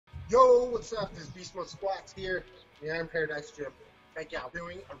Yo, what's up? This is Beastmodesquats here in the Iron Paradise Gym. Heck yeah,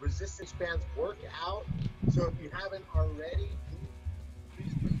 doing a resistance bands workout. So if you haven't already,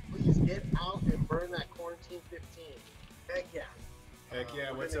 please get out and burn that quarantine 15. Heck yeah. Heck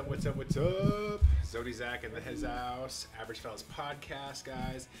yeah, what's up? Zodizach in his house, Average Fellas Podcast,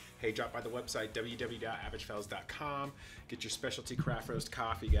 guys. Hey, drop by the website, www.averagefellas.com. Get your specialty craft roast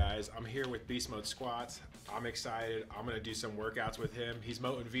coffee, guys. I'm here with Beastmodesquats. I'm excited. I'm going to do some workouts with him. He's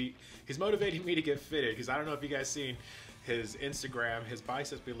motivating me to get fitted, because I don't know if you guys seen his Instagram. His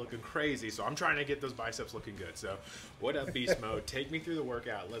biceps be looking crazy, so I'm trying to get those biceps looking good. So, what up, Beast Mode? Take me through the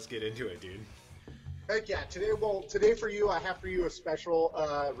workout. Let's get into it, dude. Heck yeah, today for you, I have for you a special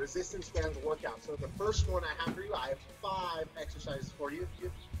resistance bands workout. So the first one I have for you, I have 5 exercises for you.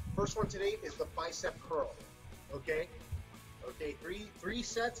 First one today is the bicep curl, okay? Okay, three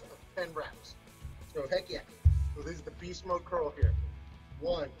sets of 10 reps. So heck yeah. So this is the beast mode curl here.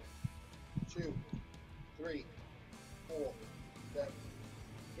 1, 2, 3, 4, 7,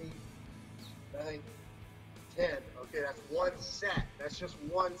 8, 9, 10. Okay, that's one set. That's just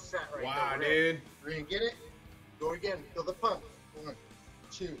one set right wow, there. Wow, dude. We're gonna get it. Go again. Feel the pump. 1,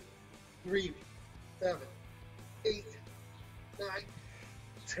 2, 3, 7, 8, 9,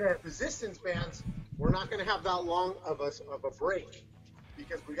 10. Resistance bands, we're not gonna have that long of a break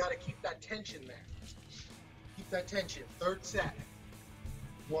because we gotta keep that tension there. Keep that tension. Third set.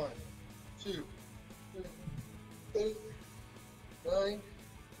 1, 2, 3, 8, 9,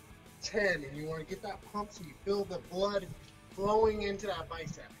 10, and you want to get that pump so you feel the blood flowing into that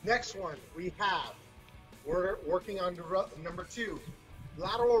bicep. Next one we're working on number 2,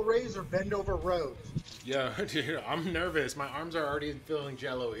 lateral raise or bend over rows. Yeah, dude, I'm nervous. My arms are already feeling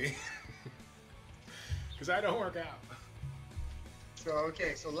jello-y because I don't work out. So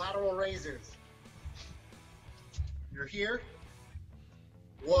okay, so lateral raises. You're here.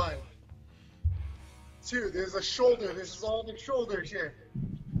 1, 2. There's a shoulder. This is all the shoulders here.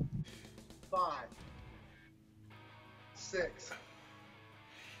 5, 6,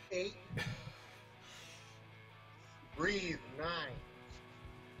 8. Breathe. 9,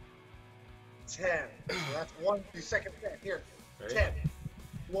 10. So that's 1 through second set. Here. Ready? 10.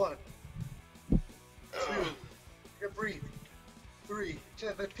 1, 2. Here, breathe. 3.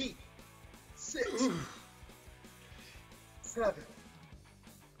 To the peak. 6, 7,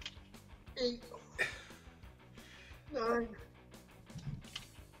 8, 9,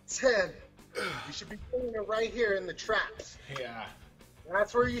 10. You should be feeling it right here in the traps. Yeah.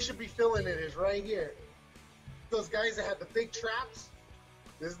 That's where you should be feeling it, is right here. Those guys that have the big traps,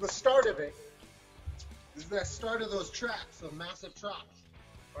 this is the start of it. This is the start of those traps, the massive traps.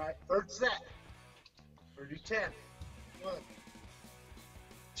 All right, third set. We're gonna do 10. 1,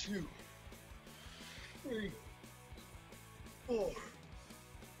 2, 3, 4,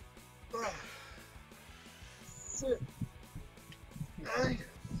 5, 6, 9,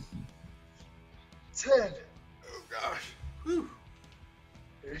 10. Oh gosh. Whew.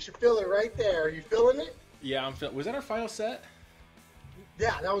 You should feel it right there. Are you feeling it? Yeah, I'm feeling. Was that our final set?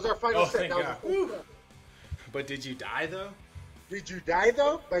 Yeah, that was our final set. Thank That God. was the set. But did you die though? Did you die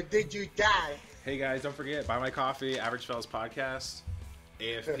though? But did you die? Hey guys, don't forget, buy my coffee, Average Fellas Podcast,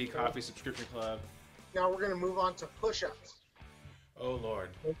 AFP Coffee Subscription Club. Now we're gonna move on to push-ups. Oh Lord.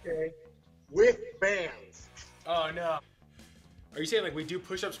 Okay. With bands. Oh no. Are you saying like we do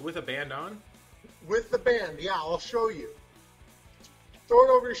push-ups with a band on? With the band, yeah, I'll show you. Throw it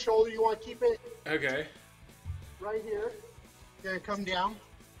over your shoulder. You want to keep it Okay. right here. You're gonna come down,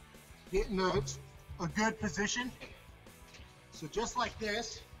 get in a good position. So just like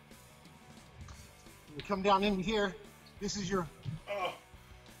this, you come down in here. This is your Oh,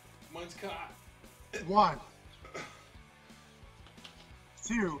 mine's caught. 1,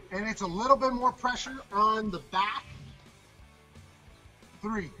 2, and it's a little bit more pressure on the back.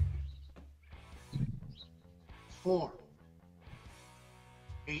 3, 4,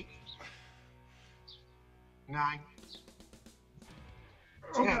 8, 9,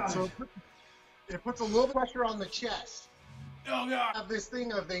 10. So it puts a little pressure on the chest. Oh God. Have this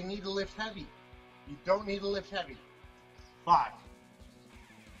thing of they need to lift heavy. You don't need to lift heavy. 5,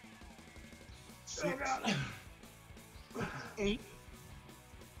 6, 8,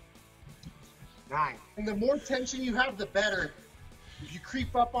 9. And the more tension you have, the better. If you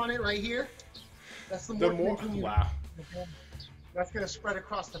creep up on it right here, that's the more tension you wow. have. That's gonna spread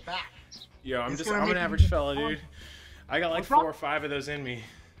across the back. Yo, I'm gonna an make average you- fella, dude. I got like What's up? 4 or 5 of those in me.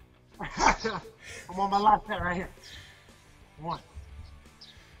 I'm on my last set right here. 1,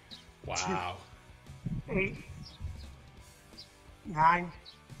 Wow. 8, 9,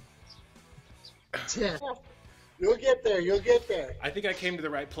 10. You'll get there. You'll get there. I think I came to the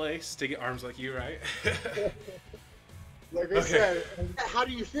right place to get arms like you, right? Like I said, how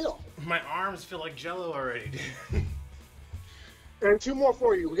do you feel? My arms feel like jello already, dude. And 2 more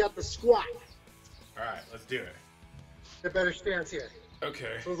for you. We got the squat. All right, let's do it. A better stance here.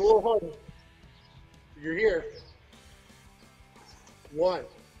 Okay. So it's a little harder. You're here. 1,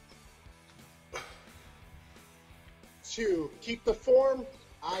 2. Keep the form.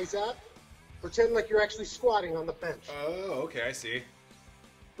 Eyes up. Pretend like you're actually squatting on the bench. Oh, okay, I see.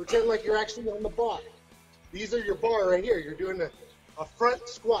 Pretend like you're actually on the bar. These are your bar right here. You're doing a front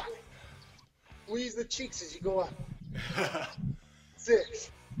squat. Squeeze the cheeks as you go up.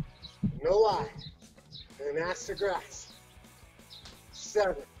 6. No lie. And ass to grass.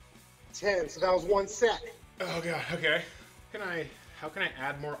 7, 10. So that was 1 set. Oh god, okay. How can I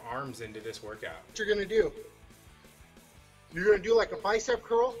add more arms into this workout? What you're gonna do? You're gonna do like a bicep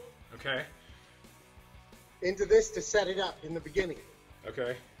curl Okay. into this to set it up in the beginning.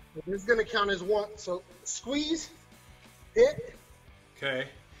 Okay. This is gonna count as 1. So squeeze, hit, Okay.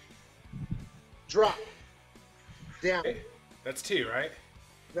 drop, down. That's 2, right?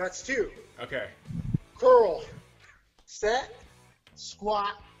 That's 2. Okay. Curl, set,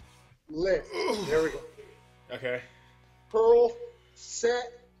 squat, lift. There we go. Okay. Curl,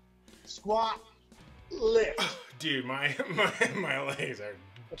 set, squat, lift. Dude, my legs are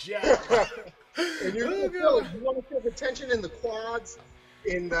jacked. And you're gonna feel it. You want to feel the tension in the quads,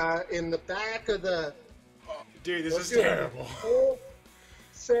 in the back of the. Dude, this is terrible. Curl,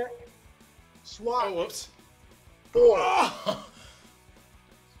 set, squat. Oh, whoops. 4. Oh.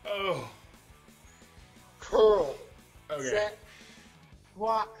 Oh. Curl, Okay. set,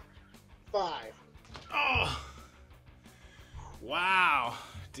 squat, 5. Oh. Wow,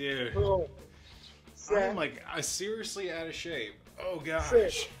 dude. Curl, set. I'm like, seriously out of shape. Oh gosh.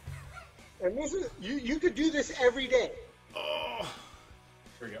 6. And this is you could do this every day. Oh.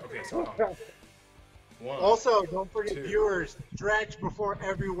 Here we go. Okay, so hold on. 1. Also, don't forget 2. viewers, stretch before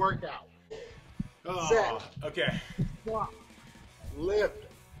every workout. Oh, set. okay. Squat, lift.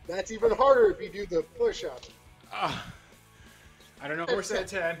 That's even harder if you do the push-up. I don't know if we're set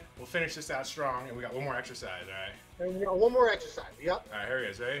 10. We'll finish this out strong, and we got 1 more exercise, all right? And we got 1 more exercise. Yep. All right, here he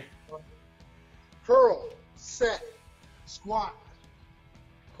is. Ready? Curl, set, squat,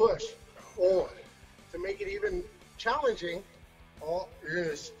 push, or to make it even challenging, you're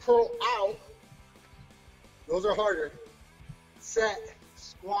gonna curl out. Those are harder. Set,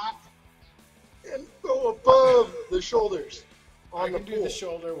 squat, and go above the shoulders on I the can do pool. the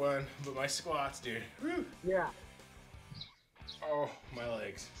shoulder one, but my squats, dude. Whew. Yeah. Oh, my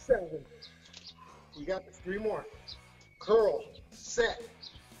legs. 7. You got 3 more. Curl, set,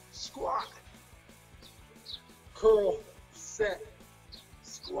 squat. Curl, set,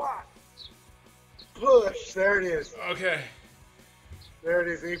 squat. Push. There it is. Okay. There it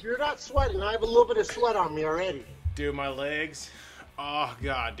is. And if you're not sweating, I have a little bit of sweat on me already. Dude, my legs. Oh,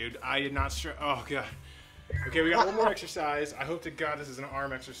 God, dude. I did not stretch. Oh, God. Okay, we got 1 more exercise. I hope to God this is an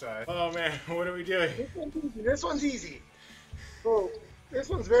arm exercise. Oh, man. What are we doing? This one's easy. So this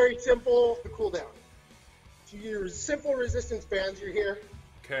one's very simple to cool down. To your simple resistance bands, you're here.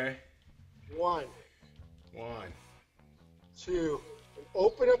 Okay. 1, 1, 2. And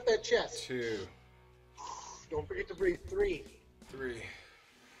open up that chest. 2, Don't forget to breathe. 3, 3.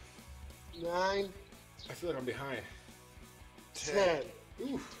 9, I feel like I'm behind. 10.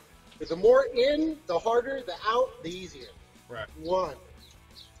 Oof. The more in, the harder. The out, the easier. Right. 1,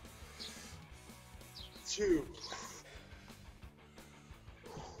 2,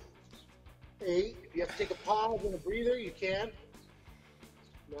 8. If you have to take a pause and a breather, you can.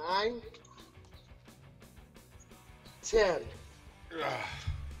 9, 10. Ugh.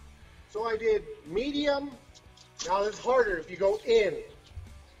 So I did medium. Now it's harder if you go in.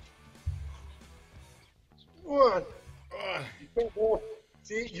 1. Ugh. You can't go.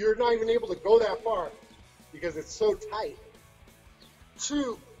 See, you're not even able to go that far because it's so tight.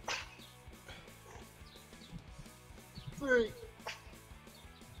 2, 3,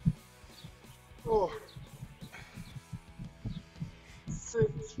 4,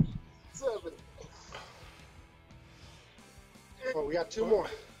 6, 7. Oh, we got 2 more.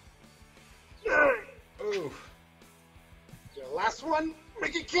 9. Ooh. The last one,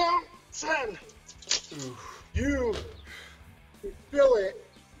 make it count. 10. Ooh. You can feel it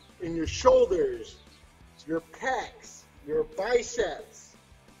in your shoulders, your pecs, your biceps.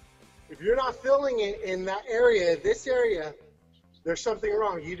 If you're not feeling it in that area, this area, there's something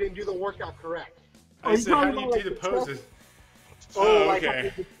wrong. You didn't do the workout correct. I said, how do you do the poses? Oh,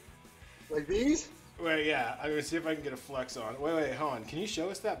 okay. Like these? Wait, yeah. I'm going to see if I can get a flex on. Wait, hold on. Can you show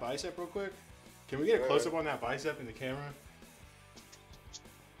us that bicep real quick? Can we get a close-up on that bicep in the camera?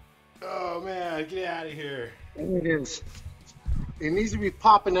 Oh, man, get out of here. It is. It needs to be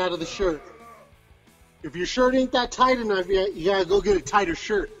popping out of the shirt. If your shirt ain't that tight enough yet, you gotta go get a tighter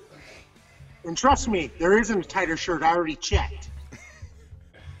shirt. And trust me, there isn't a tighter shirt. I already checked.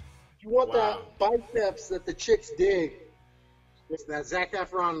 If you want that biceps that the chicks dig, with that Zac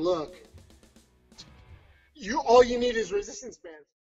Efron look, all you need is resistance bands.